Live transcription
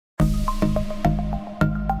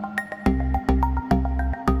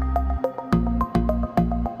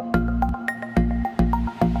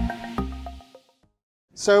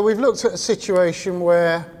So we've looked at a situation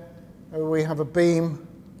where we have a beam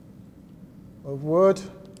of wood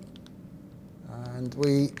and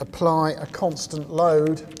we apply a constant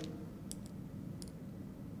load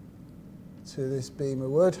to this beam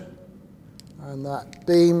of wood, and that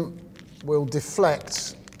beam will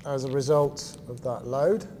deflect as a result of that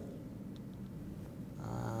load.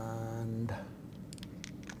 And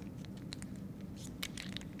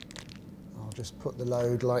I'll just put the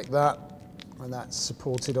load like that, and that's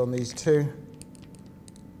supported on these two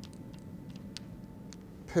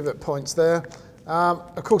pivot points there.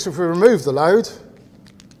 Of course, if we remove the load,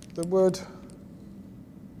 the wood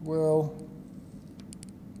will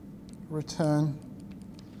return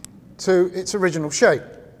to its original shape.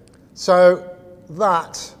 So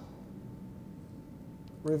that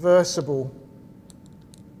reversible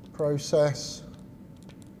process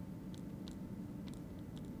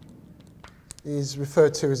is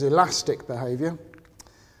referred to as elastic behaviour.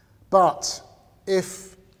 But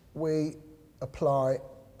if we apply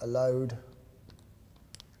a load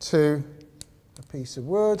to a piece of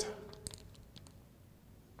wood,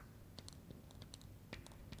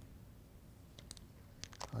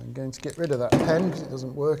 I'm going to get rid of that pen because it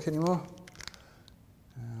doesn't work anymore.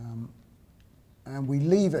 And we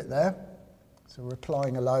leave it there. So we're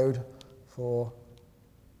applying a load for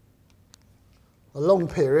a long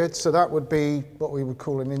period. So that would be what we would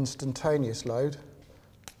call an instantaneous load.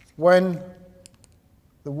 When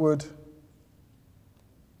the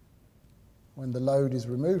load is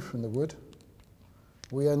removed from the wood,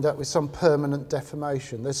 we end up with some permanent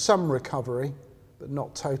deformation. There's some recovery, but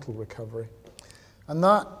not total recovery. And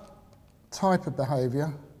that type of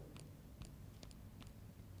behaviour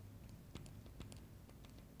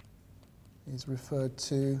is referred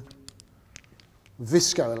to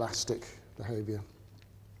viscoelastic behaviour.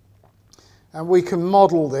 And we can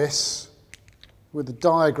model this with a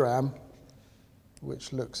diagram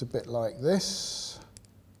which looks a bit like this.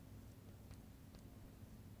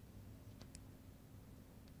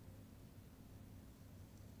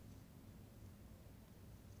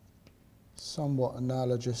 Somewhat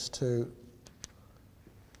analogous to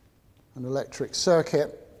an electric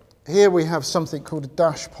circuit. Here we have something called a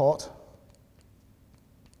dashpot,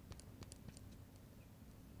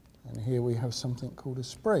 and here we have something called a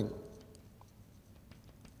spring.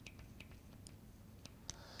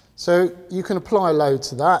 So you can apply a load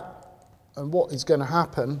to that, and what is going to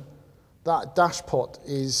happen, that dashpot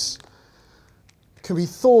can be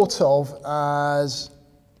thought of as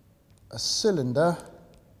a cylinder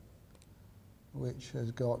which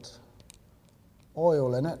has got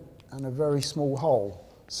oil in it and a very small hole.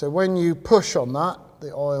 So when you push on that,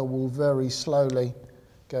 the oil will very slowly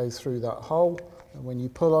go through that hole, and when you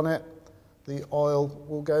pull on it, the oil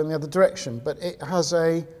will go in the other direction. But it has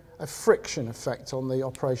a friction effect on the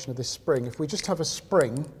operation of this spring. If we just have a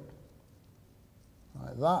spring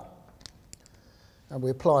like that, and we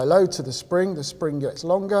apply a load to the spring gets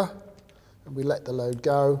longer, and we let the load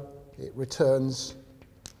go, it returns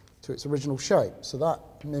to its original shape. So that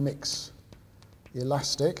mimics the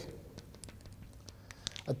elastic.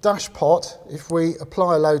 A dashpot, if we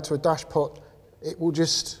apply a load to a dashpot, it will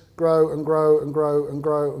just grow and grow and grow and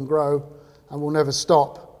grow and grow and will never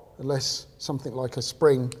stop unless something like a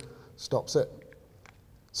spring stops it.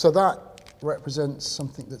 So that represents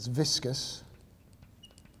something that's viscous.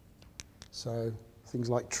 So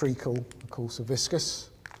things like treacle, of course, are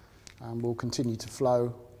viscous and will continue to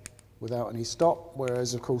flow without any stop,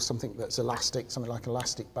 whereas of course something that's elastic, something like an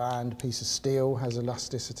elastic band, a piece of steel has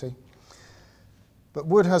elasticity. But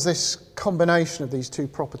wood has this combination of these two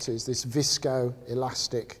properties, this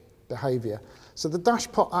viscoelastic behaviour. So the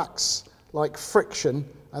dashpot acts like friction,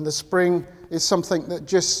 and the spring is something that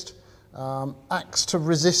just acts to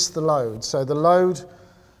resist the load. So the load,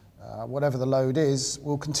 whatever the load is,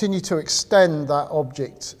 will continue to extend that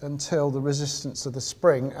object until the resistance of the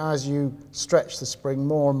spring, as you stretch the spring,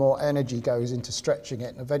 more and more energy goes into stretching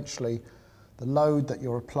it, and eventually the load that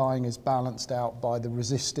you're applying is balanced out by the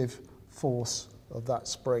resistive force of that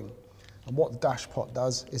spring. And what the dashpot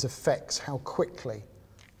does is affects how quickly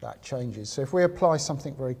that changes. So if we apply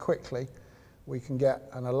something very quickly, we can get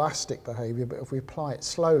an elastic behaviour, but if we apply it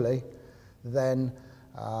slowly, then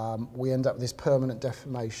we end up with this permanent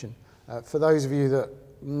deformation. For those of you that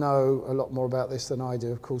know a lot more about this than I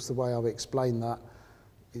do, of course the way I've explained that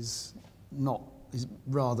is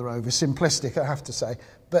rather oversimplistic, I have to say,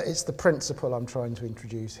 but it's the principle I'm trying to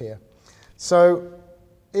introduce here. So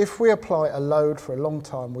if we apply a load for a long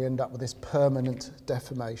time, we end up with this permanent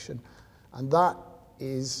deformation, and that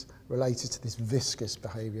is related to this viscous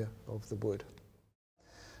behaviour of the wood.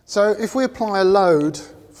 So if we apply a load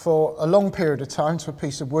for a long period of time to a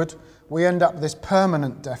piece of wood, we end up with this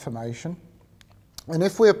permanent deformation. And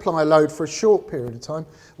if we apply a load for a short period of time,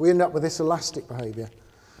 we end up with this elastic behaviour.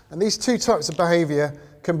 And these two types of behaviour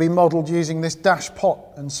can be modelled using this dash pot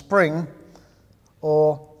and spring,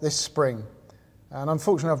 or this spring. And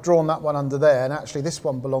unfortunately I've drawn that one under there, and actually this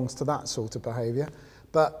one belongs to that sort of behaviour.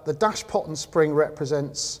 But the dash pot and spring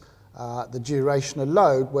represents the duration of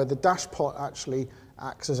load, where the dash pot actually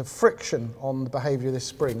acts as a friction on the behaviour of this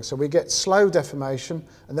spring. So we get slow deformation,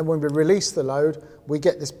 and then when we release the load, we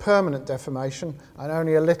get this permanent deformation and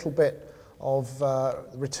only a little bit of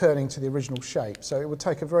returning to the original shape. So it would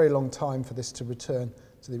take a very long time for this to return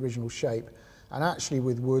to the original shape. And actually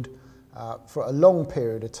with wood, for a long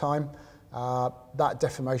period of time, that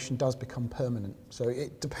deformation does become permanent. So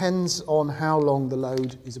it depends on how long the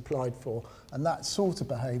load is applied for. And that sort of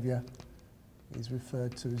behaviour is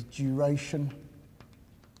referred to as duration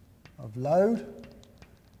of load.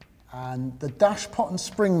 And the dash pot and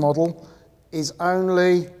spring model is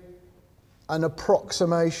only an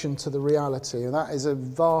approximation to the reality, and that is a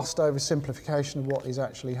vast oversimplification of what is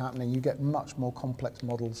actually happening. You get much more complex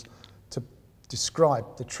models to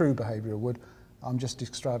describe the true behaviour of wood. I'm just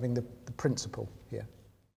describing the principle here.